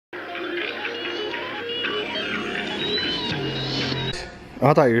Oh,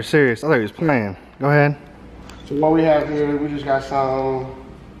 I thought you were serious. I thought you was playing. Go ahead. So what we have here, we just got some.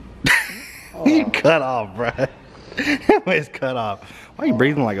 You cut off, bruh. It's cut off. Why are you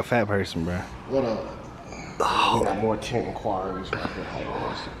breathing like a fat person, bruh? What up? Oh. We got more tint inquiries right here.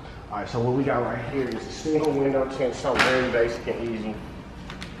 Alright, so what we got right here is a single window tint, something very basic and easy.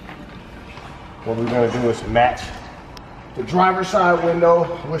 What we're gonna do is match the driver's side window,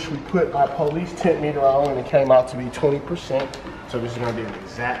 which we put our police tint meter on, and it came out to be 20%. So this is gonna be an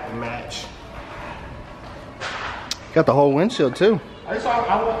exact match. Got the whole windshield too. I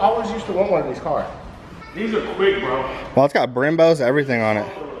always used to want one of these cars. These are quick, bro. Well, it's got Brembos, everything on it.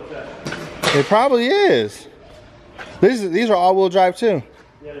 It probably is. These are all-wheel drive too.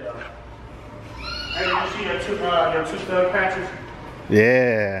 Yeah, they are. Hey, did you see your two stud patches?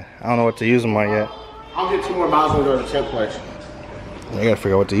 Yeah, I don't know what to use them on yet. I'll get 2 more bottles and go to the tint place. I gotta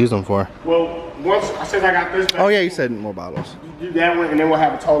figure out what to use them for. Well, once I said I got this back. Oh yeah, you said more bottles. You do that one, and then we'll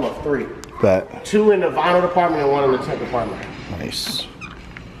have a total of 3. Bet. 2 in the vinyl department and 1 in the tint department. Nice.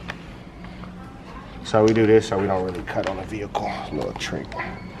 So we do this so we don't really cut on the vehicle. It's a little trick.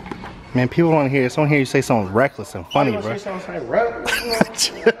 Man, people want to hear. Someone hear you say something reckless and funny, bro. Say something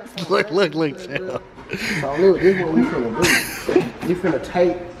reckless. look, chill. So look, this is what we finna do. We finna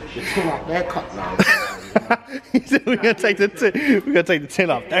take the tint off that car. No, he said we're gonna take the tint. We're gonna take the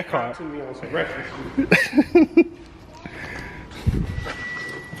tint off that car.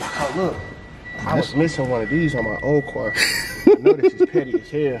 Oh look, I was missing one of these on my old car. I know this is petty as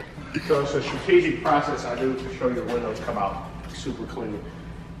hell. So it's a strategic process I do to show your windows come out super clean.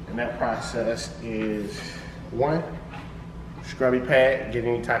 And that process is 1, scrubby pad, get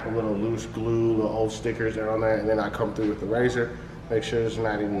any type of little loose glue, little old stickers that are on there, and then I come through with the razor, make sure there's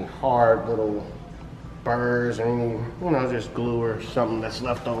not any hard little burrs or any, you know, just glue or something that's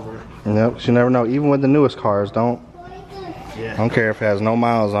left over. Yep, you never know. Even with the newest cars, I don't care if it has no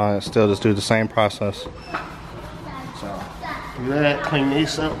miles on it, still just do the same process. So do that, clean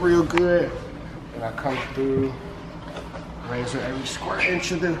these up real good, and I come through, razor every square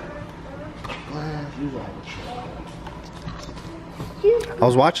inch of the glass. I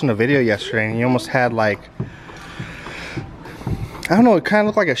was watching a video yesterday and you almost had like, I don't know, it kind of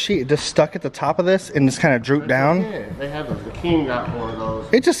looked like a sheet just stuck at the top of this and just kind of drooped down. Yeah, they have those. The King got one of those.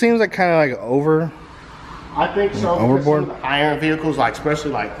 It just seems like kind of like over. I think so. Overboard. Some of the higher end vehicles, like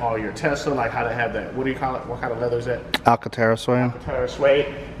especially like all your Tesla, like how they have that. What do you call it? What kind of leather is that? Alcantara suede. Alcantara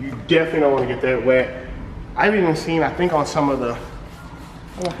suede. You definitely don't want to get that wet. I've even seen, I think on some of the, I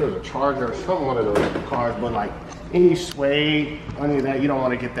don't know if it was a Charger or some one of those cars, but like any suede, any of that, you don't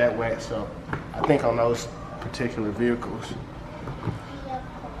want to get that wet. So I think on those particular vehicles,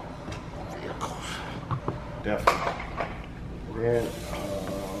 definitely. Then,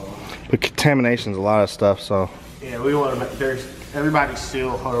 but contamination's a lot of stuff, so. Yeah, we want to make, everybody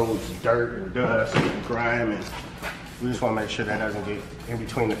still holds dirt and dust and grime, and we just want to make sure that doesn't get in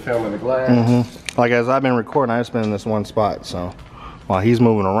between the film and the glass. Like as I've been recording, I've just been in this one spot, so while he's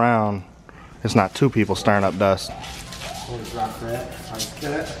moving around, it's not 2 people stirring up dust. I'm gonna drop that like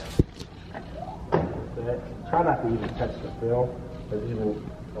that. Try not to even touch the film, because even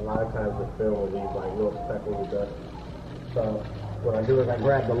a lot of times the film will leave like little speckles of dust. So what I do is I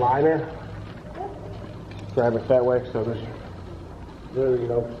grab the liner, grab it that way, so there's really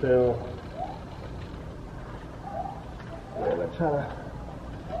no film. And I try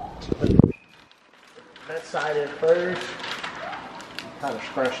to put that side in first. Kind of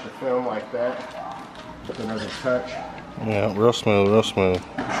scrunch the film like that, so it doesn't touch. Yeah, real smooth, real smooth.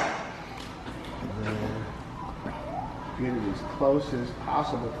 Get it as close as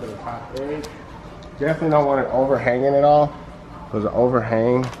possible to the top edge. Definitely don't want it overhanging at all, because the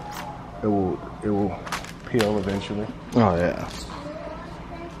overhang, it will peel eventually. Oh yeah.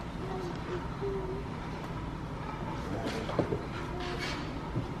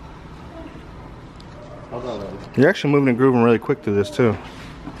 You're actually moving and grooving really quick through this too.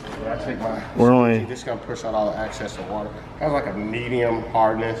 Yeah, I take my. This is gonna push out all the excess of water. It has like a medium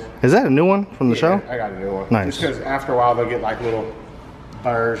hardness. Is that a new one from the show? I got a new one. Nice. Just because after a while they'll get like little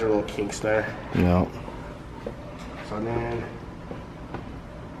burrs or little kinks there. Yeah. So then,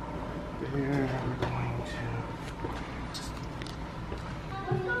 here we're going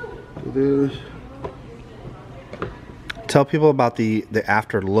to do this. Tell people about the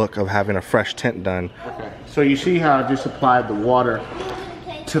after look of having a fresh tint done. Okay. So you see how I just applied the water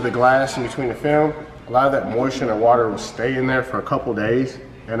to the glass in between the film? A lot of that moisture and water will stay in there for a couple days.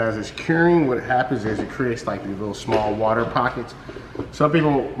 And as it's curing, what happens is it creates like these little small water pockets. Some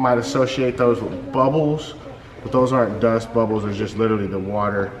people might associate those with bubbles, But those aren't dust bubbles, it's just literally the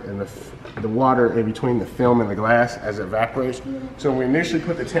water and the water in between the film and the glass as it evaporates. So when we initially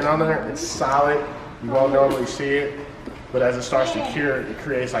put the tint on there, it's solid. You won't normally see it. But as it starts to cure, it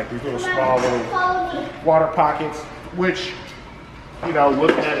creates like these little small little water pockets, which, you know,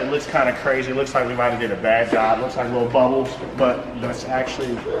 looking at it looks kind of crazy. It looks like we might have did a bad job. It looks like little bubbles, but that's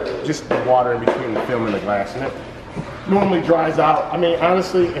actually just the water in between the film and the glass. And it normally dries out. I mean,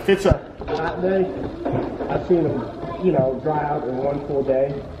 honestly, if it's a hot day, I've seen them, you know, dry out in one full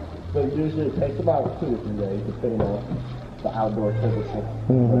day. But usually it takes about 2 to 3 days, depending on the outdoor temperature.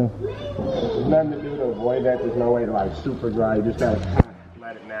 There's nothing to do to avoid that. There's no way to like super dry. You just gotta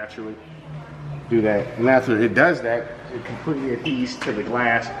let it naturally do that. And after it does that, it completely adheres to the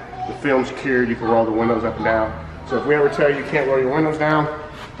glass. The film's cured. You can roll the windows up and down. So if we ever tell you can't roll your windows down,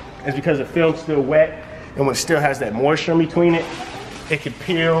 it's because the film's still wet and when it still has that moisture in between it, it can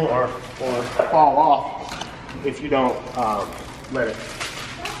peel or fall off if you don't let it,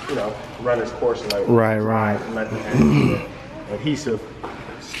 you know, run its course and let it dry and let the adhesive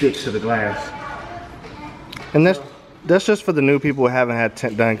stick to the glass. And that's just for the new people who haven't had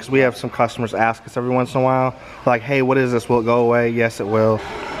tint done, because we have some customers ask us every once in a while, like, hey, what is this? Will it go away? Yes, it will.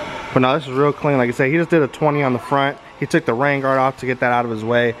 But no, this is real clean. Like I said, he just did a 20 on the front. He took the rain guard off to get that out of his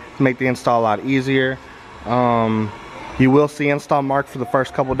way to make the install a lot easier. You will see install mark for the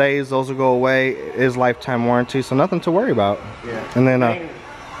first couple days. Those will go away. It is lifetime warranty, so nothing to worry about. Yeah. And then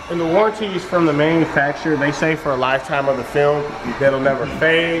and the warranties from the manufacturer, they say for a lifetime of the film, that'll never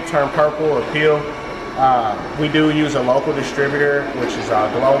fade, turn purple, or peel. We do use a local distributor, which is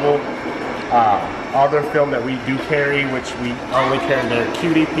global. Other film that we do carry, which we only carry their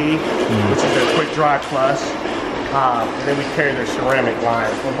QDP, which is their Quick Dry Plus. And then we carry their ceramic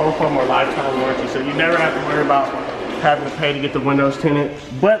line. So both of them are lifetime warranty, so you never have to worry about having to pay to get the windows tinted.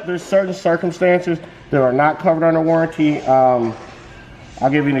 But there's certain circumstances that are not covered under warranty. I'll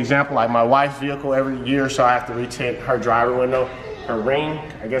give you an example, like my wife's vehicle, every year or so I have to retint her driver window. Her ring,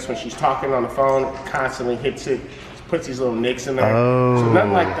 I guess when she's talking on the phone, constantly hits it, puts these little nicks in there. So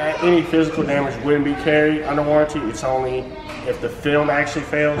nothing like that, any physical damage wouldn't be carried under warranty. It's only if the film actually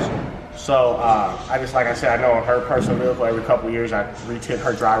fails. So I just, like I said, I know on her personal vehicle, every couple of years I retint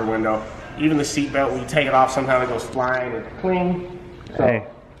her driver window. Even the seat belt, when you take it off, sometimes it goes flying and clean. So hey.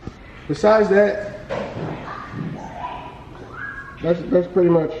 Besides that, that's pretty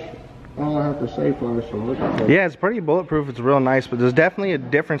much all I have to say for this one. Yeah, it's pretty bulletproof. It's real nice, but there's definitely a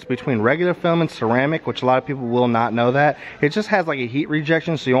difference between regular film and ceramic, which a lot of people will not know that. It just has like a heat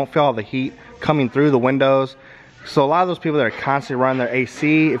rejection, so you won't feel all the heat coming through the windows. So a lot of those people that are constantly running their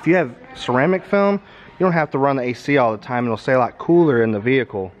AC, if you have ceramic film, you don't have to run the AC all the time. It'll stay a lot cooler in the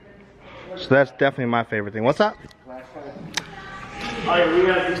vehicle. So that's definitely my favorite thing. What's up? Oh yeah, we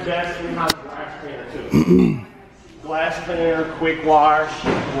have the best in-house glass cleaner too. Glass cleaner, quick wash,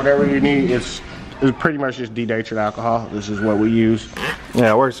 whatever you need. It's pretty much just denatured alcohol. This is what we use.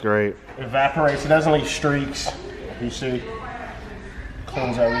 Yeah, it works great. Evaporates. It doesn't leave streaks. You see,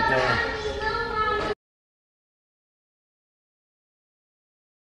 cleans everything.